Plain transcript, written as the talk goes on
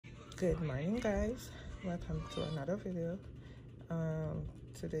Good morning, guys. Welcome to another video.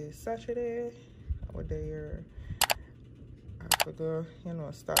 Today is Saturday. Our day here. I have to go,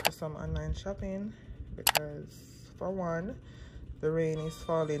 start with some online shopping because, for one, the rain is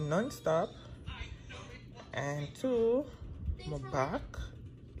falling non-stop, and two, my back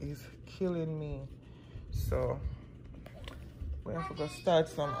is killing me. So we have to go start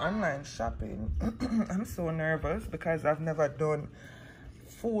some online shopping. I'm so nervous because I've never done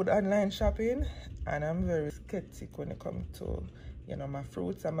food online shopping, and I'm very skeptic when it comes to my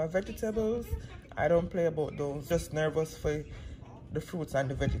fruits and my vegetables. I don't play about those. Just nervous for the fruits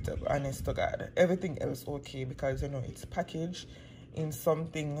and the vegetable, honest to God. Everything else okay because it's packaged in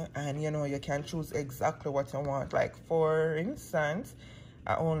something, and you can choose exactly what you want. Like, for instance,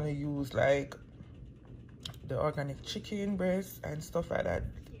 I only use like the organic chicken breast and stuff like that.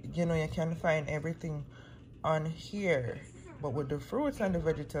 You can find everything on here. But with the fruits and the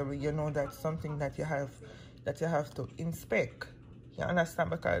vegetable, that's something that you have to inspect. You understand?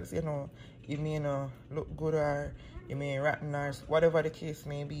 Because it may not look good, or it may rotten, or whatever the case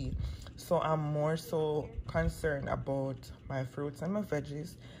may be. So I'm more so concerned about my fruits and my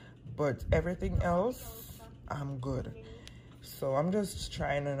veggies, but everything else I'm good. So I'm just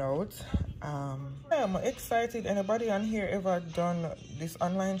trying it out. I'm excited. Anybody on here ever done this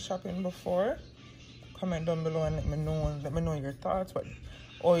online shopping before? Comment down below and let me know your thoughts.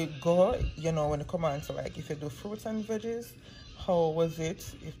 Or you go, when you come on to, like, if you do fruits and veggies, how was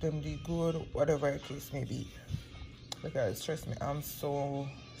it? If them did good, whatever the case may be. Because trust me, I'm so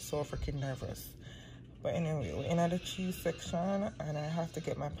freaking nervous. But anyway, we're in the cheese section, and I have to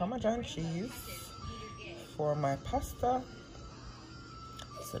get my Parmesan cheese for my pasta.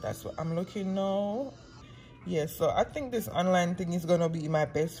 So that's what I'm looking now. Yeah, so I think this online thing is gonna be my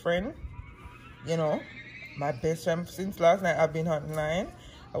best friend. My best friend since last night. I've been online.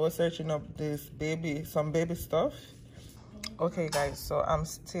 I was searching up some baby stuff. Okay, guys, so I'm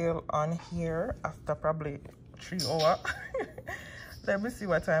still on here after probably 3 hours. Let me see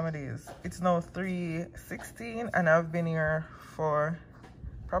what time it is. It's now 3:16, and I've been here for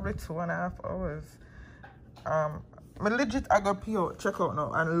probably 2.5 hours. Legit, I got check out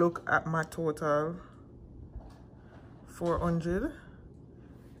now and look at my total. 400.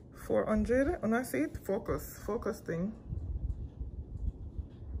 When I see it, focus thing.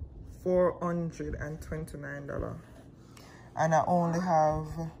 $429, and I only have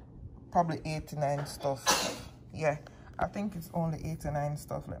probably 89 stuff. Yeah, I think it's only 89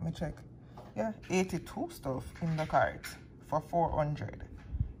 stuff. Let me check. Yeah, 82 stuff in the cart for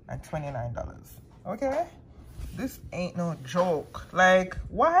 $429. Okay, this ain't no joke. Like,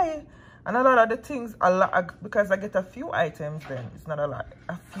 why? And a lot of the things, because I get a few items, then it's not a lot.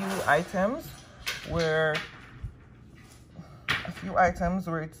 A few items where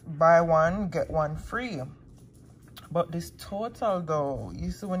it's buy one, get one free. But this total though, you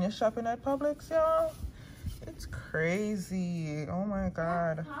see when you're shopping at Publix, y'all, it's crazy. Oh my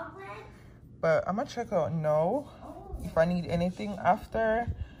God. But I'm gonna check out now. If I need anything after,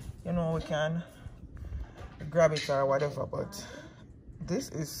 we can grab it or whatever. But this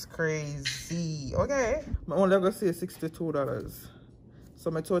is crazy. Okay, I'm only gonna say $62, so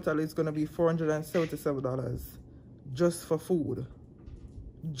my total is gonna be $477 just for food,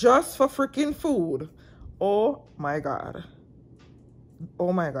 just for freaking food. Oh my God.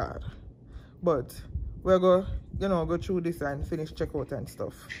 But we're gonna go through this and finish checkout and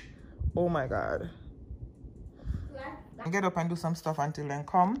stuff. Oh my God. Get up and do some stuff until then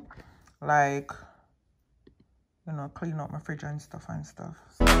come, like clean up my fridge and stuff.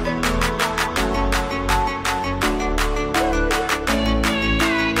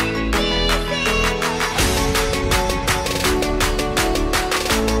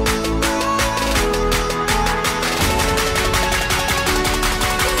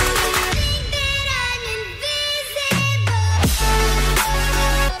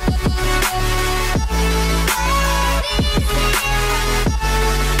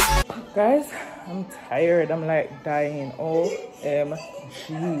 Guys, I'm tired. I'm like dying.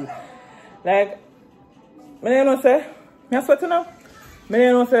 OMG. Like, me say, I'm sweating now.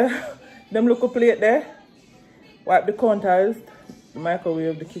 Me say, them look up plate there. Wipe the counters, the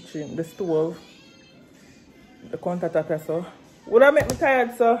microwave, the kitchen, the stove, the countertop, so. Would that make me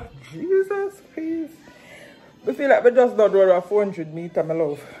tired, so? Jesus, please. I feel like we just don't do a 400 meter, my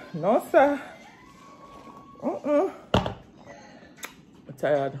love. No, sir. I'm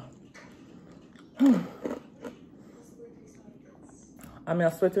tired. I'm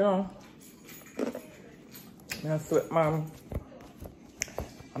sweating now. I'm sweat, man.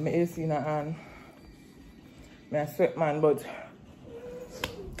 I'm AC in the hand. I sweat, man, but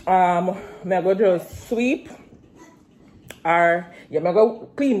Me I go just sweep, or yeah, me I go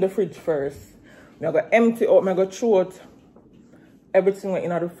clean the fridge first. Me I go empty out, me I go throw out everything in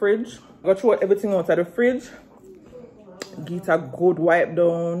the fridge. Go throw out everything out of the fridge. Get a good wipe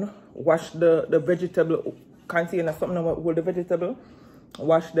down. Wash the vegetable container, something that hold the vegetable.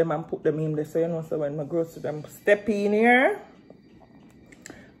 Wash them and put them in there. So you know, so when my groceries them step in here.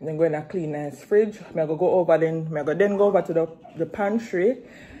 Then go in a clean nice fridge. I go over then. I go then go over to the pantry.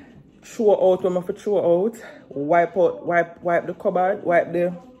 Throw out what I have to throw out. Wipe the cupboard. Wipe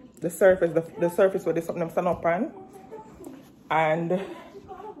the surface. The surface where there's something I'm stand up on. And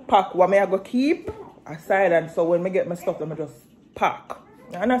pack what I go keep aside. And so when I get my stuff, I just pack.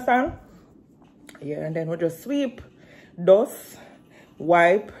 You understand? Yeah, and then we just sweep, dust,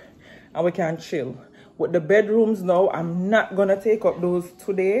 wipe, and we can chill. With the bedrooms now, I'm not gonna take up those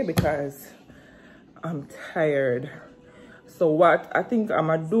today because I'm tired. So what I think I'm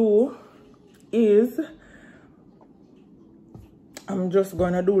gonna do is I'm just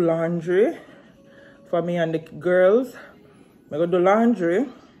gonna do laundry for me and the girls. I'm gonna do laundry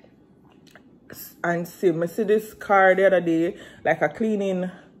and see. I see this car the other day, like a cleaning.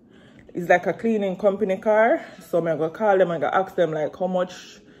 It's like a cleaning company car. So I'm gonna call them and gonna ask them like how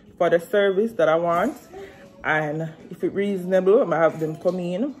much for the service that I want, and if it's reasonable, I'm gonna have them come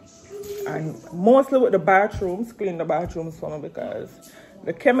in. And mostly with the bathrooms, clean the bathrooms for me, because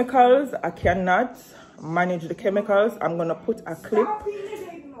the chemicals, I cannot manage the chemicals. I'm gonna put a clip.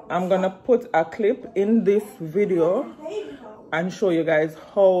 I'm gonna put a clip in this video and show you guys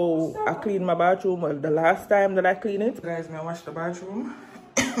how I clean my bathroom. Well, the last time that I clean it, guys, may I wash the bathroom.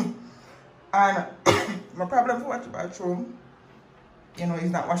 And my problem to wash the bathroom, you know,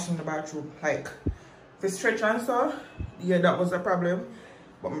 is not washing the bathroom. Like, if it's stretch and so, yeah, that was a problem.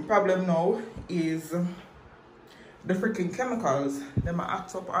 But my problem now is the freaking chemicals. They might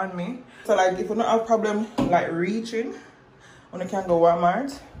act up on me. So like, if you don't have problem like reaching, when you can go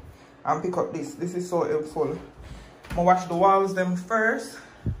Walmart and pick up this. This is so helpful. I'm gonna wash the walls them first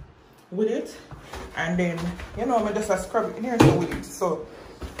with it, and then you know I just scrub it in here with it. So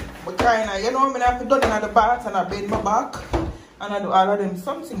but kinda, you know, I have to done in the bath and I bend my back and I do all of them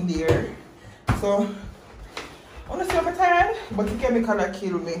something there. So honestly I'm tired, but the chemical that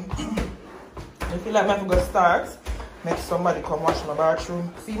kill me. I feel like I have to go start. Make somebody come wash my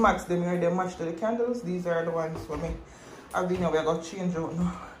bathroom. See Max them here, they match to the candles. These are the ones for me. I've been here, we got change out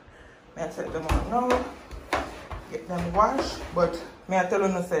now. May I take them out now. Get them washed. But may I tell you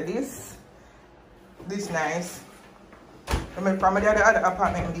no say this nice. I mean, from the other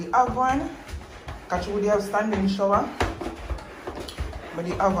apartment, they have one. Because you would have standing shower. But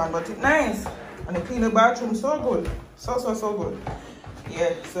they have one, but it's nice. And they clean the bathroom so good. So good.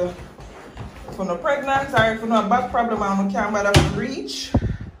 Yeah, so if you're not pregnant or if you're not back problem and you can't bother to reach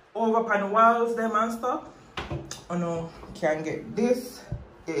over upon the walls, them and stuff, you know, can get this.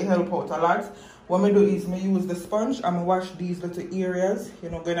 It help out a lot. What I do is I use the sponge and I wash these little areas, you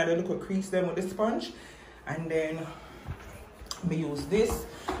know, going at the little crease them with the sponge. And then I use this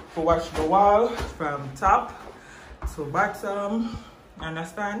to wash the wall from top to bottom.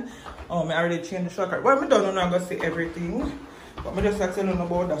 Understand? Oh, I already changed the shortcut. Well, I don't know, I'm going to say everything. But I just tell you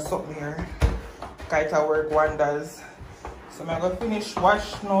about that something here. It work wonders. So I'm going to finish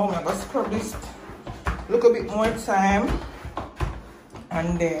wash now. I'm going to scrub this a little bit more time.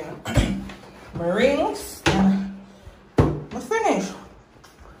 And then my rings. And I'm finished.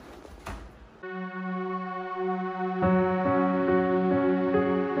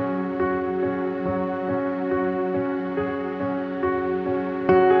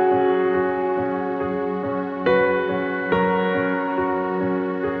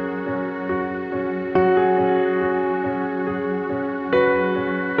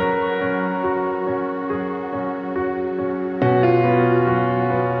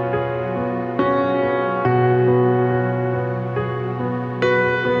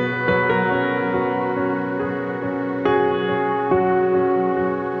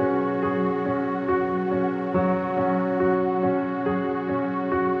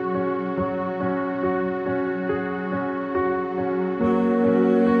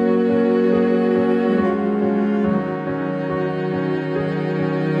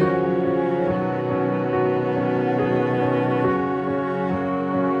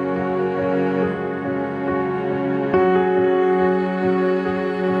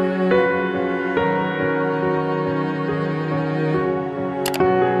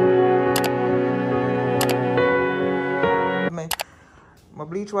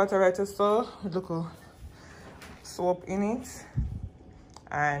 Bleach water right to store, look soap in it,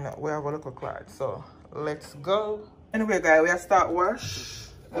 and we have a little cloth. So let's go. Anyway guys, we start wash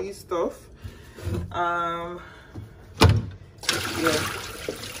these stuff. Yeah.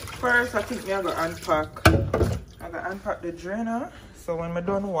 First, I think I gotta unpack. I gotta unpack the drainer. So when I'm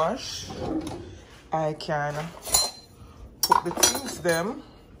done wash, I can put the things them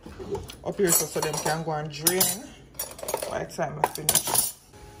up here so them can go and drain by the time I finish.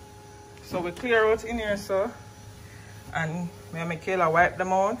 So we clear out in here, so, and me make Kayla wipe them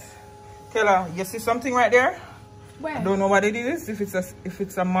out. Kayla, you see something right there? Where? I don't know what it is. If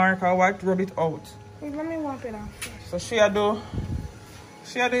it's a mark or what, rub it out. Wait, let me wipe it off first. So she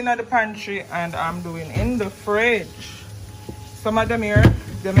do in the pantry and I'm doing in the fridge. Some of them here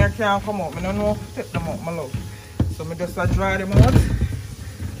can't come out. I don't know if to take them out, my love. So I just dry them out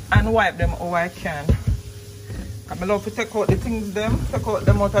and wipe them how I can. I love to take out the things take out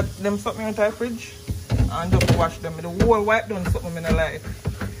them out of them something out of the fridge and just wash them. The whole wipe down something in the life.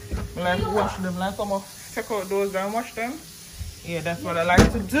 I like to wash them, like come up, take out those and wash them. Yeah, that's what I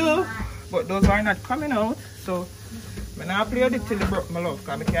like to do. But those are not coming out. So I'm not play with it till it broke, my love,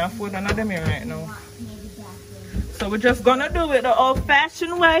 because I can't afford none of them here right now. So we're just gonna do it the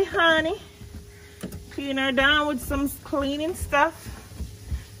old-fashioned way, honey. Clean her down with some cleaning stuff.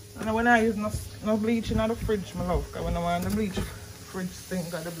 And when I use no bleach in the fridge, my love, because when I want the bleach, fridge thing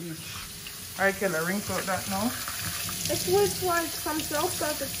got the bleach. Alright, Kayla, rinse out that now. It's worth like some soap so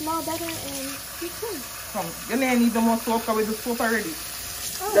it smell better and be clean. You need the more soap because with the soap already.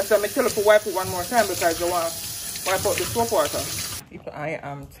 Oh. That's why I tell you to wipe it one more time because you want to wipe out the soap water. I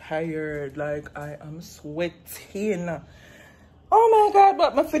am tired, like I am sweating. Oh my god,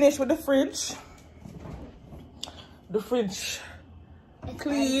 but I'm finished with the fridge. The fridge it's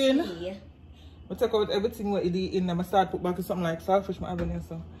clean. I take out everything what it is in and I start put back to something like saltfish my avenue.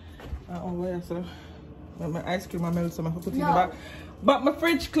 So oh yeah, so my ice cream I melt so I put it in the back. But my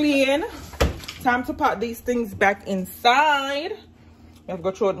fridge clean. Time to put these things back inside. I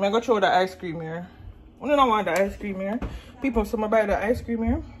go throw the ice cream here. I don't want the ice cream here. People, so I buy the ice cream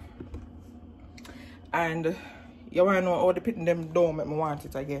here. And you want to know how the pitting them don't make me want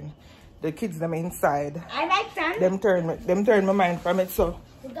it again. The kids them inside. I like them. Them turn my mind from it, so.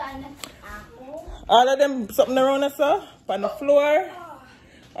 You got an apple? All of them something around us, so. On the floor.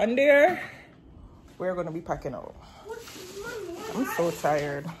 On there. We're going to be packing out. I'm so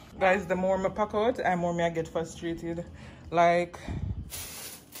tired. Guys, the more I pack out, the more I get frustrated. Like,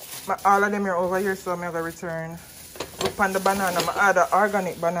 all of them are over here, so I'm going to return. Look on the banana, I add an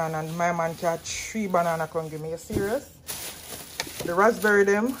organic banana, and my man catch 3 bananas come give me. You serious? The raspberry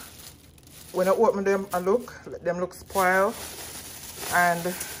them, when I open them, I look, let them look spoiled.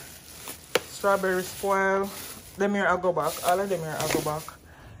 And strawberry spoil. Them here I go back. All of them here I go back.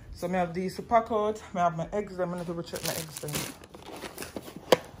 So I have these to pack out. I have my eggs. I'm going to double check my eggs then.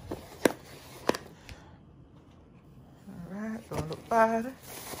 Alright, don't look bad.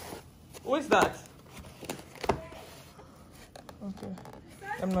 Who is that? Okay.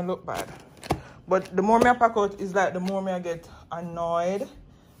 Them don't look bad. But the more I pack out is like the more I get annoyed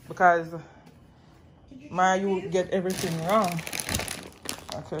because you get everything wrong.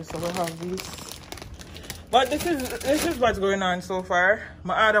 Okay, so we have these. But this is what's going on so far.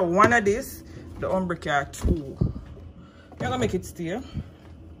 I order one of this, the ombre cat 2. I'm gonna make it stay.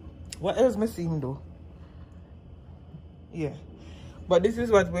 What else me see him do? Yeah. But this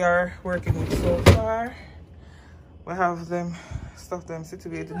is what we are working with so far. We have them stuff them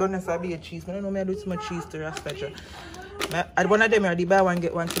situated. Don't necessarily be a cheese. I don't know me I do too much cheese to a special. I one of them I buy one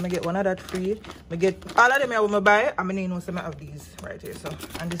get one, so I get one of that free. I get all of them I will buy. I mean, you know, some of these right here. So,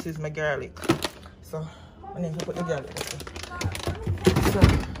 and this is my garlic. So, I need to put the garlic. So,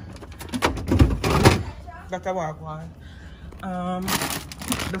 that's a walk one.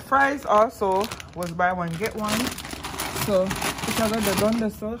 The fries also was buy one get one. So, because I've done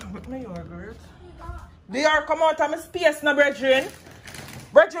this, so with my yogurt. They are come out of my space now, brethren.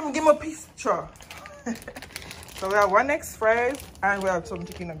 Brethren, give me a piece. Sure. So we have one egg fries and we have some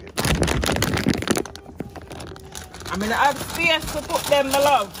chicken nuggets. I mean, I have space to put them, my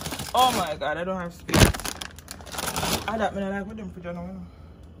love. Oh my god, I don't have space. I don't like with them for you now.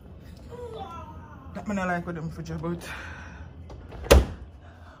 That I like with them for you, but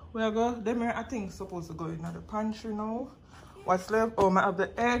where go? Them here, I think supposed to go in the pantry now. What's left? Oh, I have the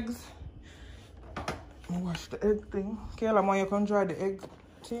eggs. I wash the egg thing. Kayla, when you can dry the egg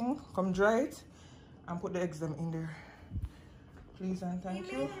thing, come dry it and put the eggs them in there. Please and thank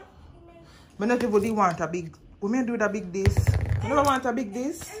you. But not everybody want a big. We may do the big this. You never want a big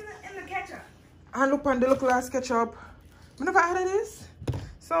this. In the ketchup. And look on the look last ketchup. We never added this.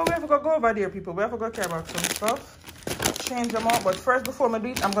 So we have to go over there, people. We have to go care about some stuff. Change them out. But first, before I do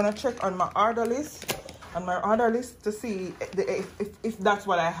it, I'm gonna check on my order list on my order list to see if that's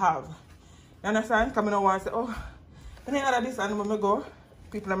what I have. You understand? Coming on and say, oh, when I order this and when I go,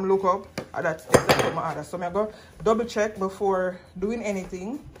 people them look up at that stuff my order. So I go double check before doing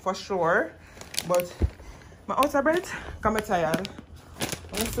anything for sure. But my outer breath, come tired.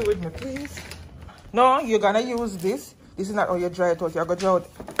 Let's do with me, please. No, you're gonna use this. This is not how you dry it out. You're gonna dry out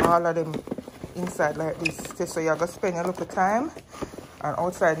all of them inside like this. So you're gonna spend a little time and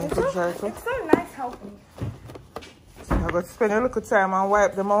outside you could dry it out. It's so nice helping. So you're gonna spend a little time and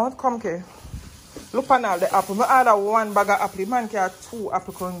wipe them out. Come here. Look on all the apple. I order one bag of apple. Man can have 2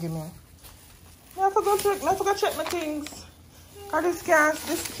 apple can give me. I forgot to check my things. Cause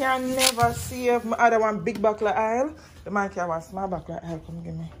this can never save. I order one big buckle of oil. The man can have one small buckle of oil. Come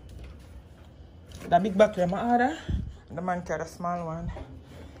give me. The big buckle I order. And the man can have a small one.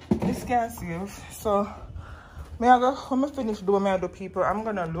 This can save. So when I finish doing my other people, I'm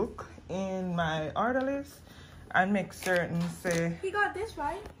gonna look in my order list and make certain say. He got this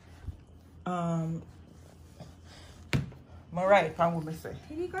right. My right hand would be say.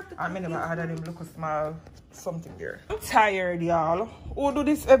 He got the I never ordered him look a small something there. I'm tired, y'all. Who do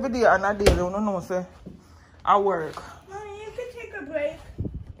this every day and a day? They don't know say I work. Mommy, you can take a break.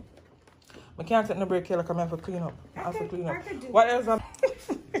 I can't take no break here, like I have to clean up. I have to clean up. What else?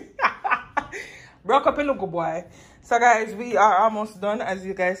 Broke up a look, boy. So guys, we are almost done, as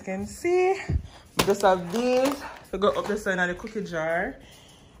you guys can see. We just have these to go up the side of the cookie jar.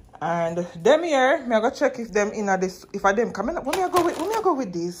 And them here, me I go check if them in this, if I them coming up. What me I go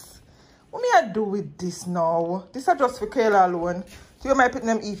with this? What me I do with this now? This are just for Kayla alone. So you might put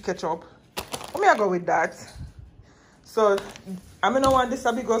them each ketchup. What me I go with that? So I don't want this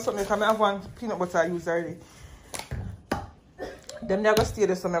to be good something because I have one peanut butter I use already. Them they are gonna stay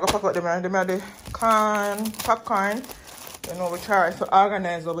there, so I'm gonna pack out them and them are the popcorn. You know, we try to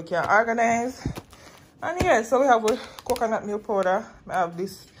organize what we can organize. And yeah, so we have a coconut milk powder. I have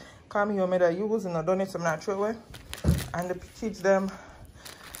this cameo made I use and I done it, so I'm not throw away. And the kids them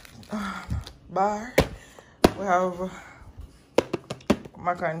bar. We have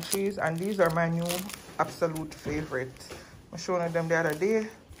mac and cheese, and these are my new absolute favorite. I showed them the other day.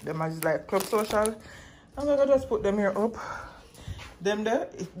 Them is like Club Social. I'm gonna just put them here up. Them there,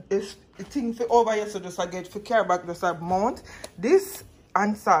 it's the thing for over here, so just I get for care back just a mount. This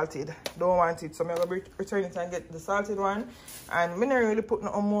unsalted, don't want it, so I'm gonna return it and get the salted one. And I'm not really putting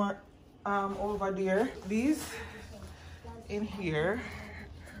no more over there. These in here.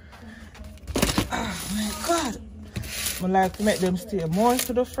 Oh my god. I like to make them stay more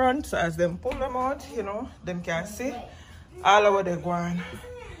to the front, so as them pull them out, you know, them can see all over the ground.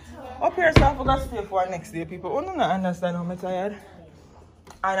 Up here, so I forgot to stay for next day, people. Oh, no, not understand how I'm tired.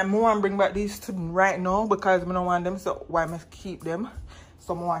 And I'm going to bring back these two right now because I don't want them, so why must keep them?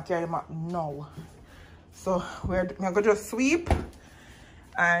 So I want to carry them up now. So we're going to just sweep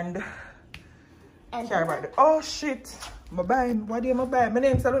and carry back the, oh shit. My bag, what do you my bag? My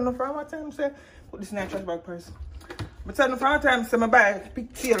name's telling no from what time say put this in a trash bag first. But telling no from what time say my bag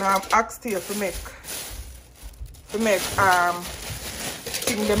pick tail and axe tail to make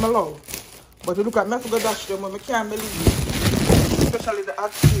thing them allow. But you look at me, I forgot dash them when I can't believe. Especially the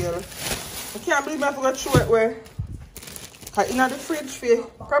axe tail. I can't believe I forgot to throw it where. Cause in the fridge for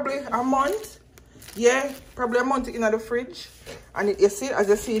probably a month. Yeah, probably a month in the fridge. And it, you see, as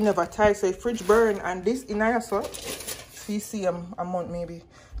you see, it never tight. So fridge burn and this in here so you see a month maybe.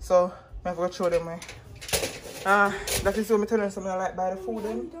 So I forgot to show them where. That is what I'm telling you something I like buy the food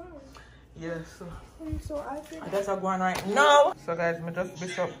then. Yeah, so I think that's a going right now. So guys, me just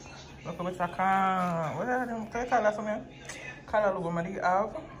bishop. Look at what I can. What are them? Can you call that something? Color logo I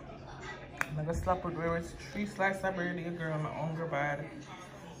have. I'm gonna slap it where it's 3 slices of bread, girl. I'm hungry bad.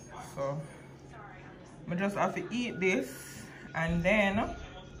 So I just have to eat this and then I'm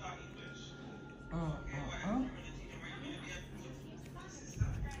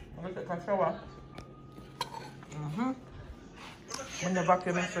gonna take a shower. When the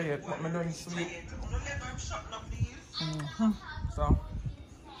vacuum is for you, but I'm doing sleep. So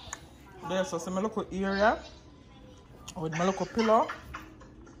there's so my local area with my local pillow,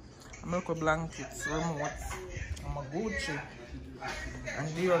 my local blankets, remotes, and my Gucci. And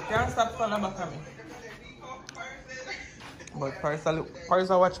you can't stop following back at me. But Paris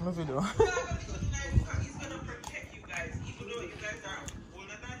watch my video.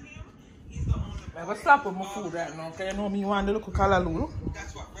 I'm going to stop with my food right now, because you know me want the local Kalaloo.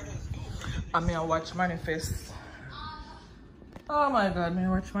 And me watch Manifest. Oh my god, me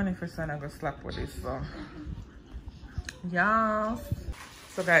watch Manifest and I'm going to slap with this. So yeah.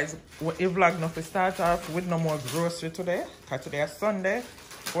 So guys, we vlog now to start off with no more grocery today. Because today is Sunday,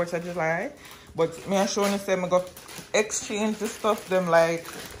 4th of July. But me I showing you say I go exchange the stuff them like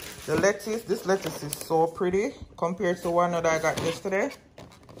the lettuce. This lettuce is so pretty compared to one that I got yesterday.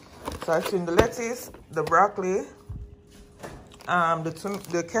 So I seen the lettuce, the broccoli,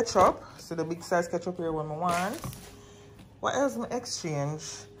 the ketchup. So the big size ketchup here one I want. What else me exchange?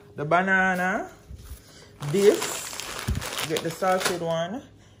 The banana, this. Get the salted one.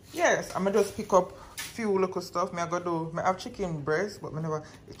 Yes, I'm gonna just pick up few little stuff. I have chicken breast, but I never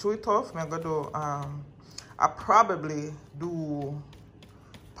it's too tough. I gotta do I probably do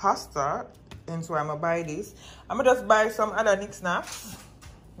pasta, and so I'm gonna buy this. I'm gonna just buy some other knickknacks,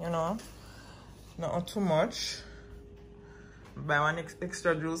 you know, not too much. Buy one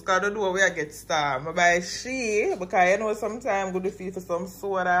extra juice, cause I don't know where I get starved. I buy she because you know sometimes good to feel for some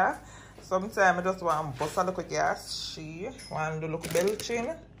soda. Sometimes I just want to bust a little gas. She want to do a little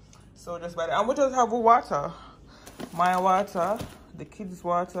belching. So just buy that. And we just have water. My water, the kids'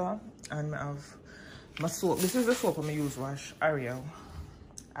 water, and I have my soap. This is the soap I'm use wash. Ariel.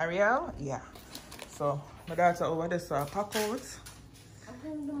 Ariel? Yeah. So my daughter over there, so I pack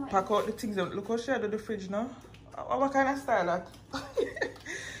out the things. Look how she had the fridge now. What kind of style that?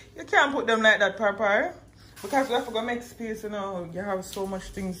 You can't put them like that, Papa. Because we have to go make space, you know. You have so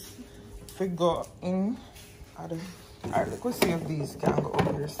much things to go in. Alright, let's see if these can go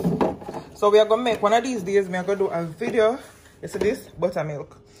over here. So we are gonna make one of these days. I'm gonna do a video. You see this?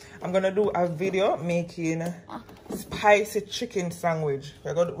 Buttermilk. I'm gonna do a video making spicy chicken sandwich.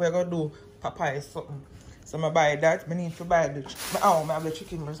 We're gonna do Popeye something. So I'm gonna buy that. I need to buy the I have the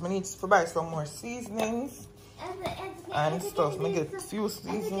chicken breast. I need to buy some more seasonings and stuff. I get a few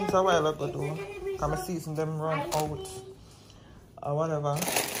seasonings a while ago though. Because I season them run out or whatever.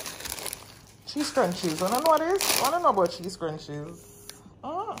 Cheese crunchies. I don't know what it is. I don't know about cheese crunchies.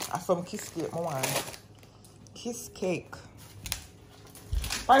 Some kiss cake, my one. Kiss cake.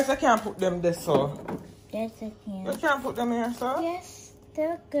 Why I can't put them there, so? Yes, I can. You can't put them here, so? Yes, they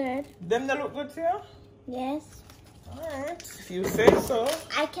look good. Them they look good to you? Yes. Alright, if you say so.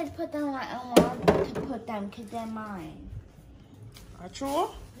 I can put them where I want to put them because they're mine. Are true?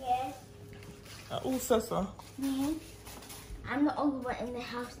 Yes. Who says so? Me. I'm the only one in the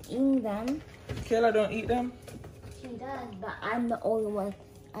house eating them. Kayla don't eat them? She does, but I'm the only one.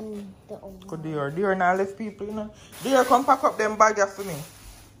 I'm the only one. Dear not left people, you know. Dear, come pack up them bag for me.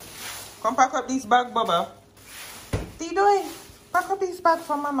 Come pack up this bag, Bubba. What are you doing? Pack up this bag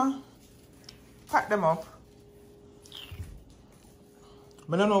for Mama. Pack them up.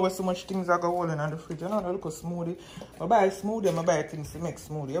 I don't know where so much things are going on the fridge. You know, I look at smoothie. I buy a smoothie, I buy things to make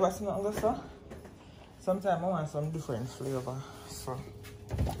smoothie. You ever seen that, sir? Sometimes I want some different flavor. So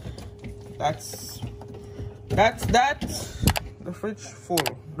that's that. The fridge full.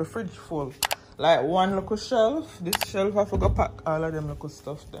 The fridge full. Like one little shelf. This shelf I forgot pack all of them little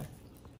stuff there.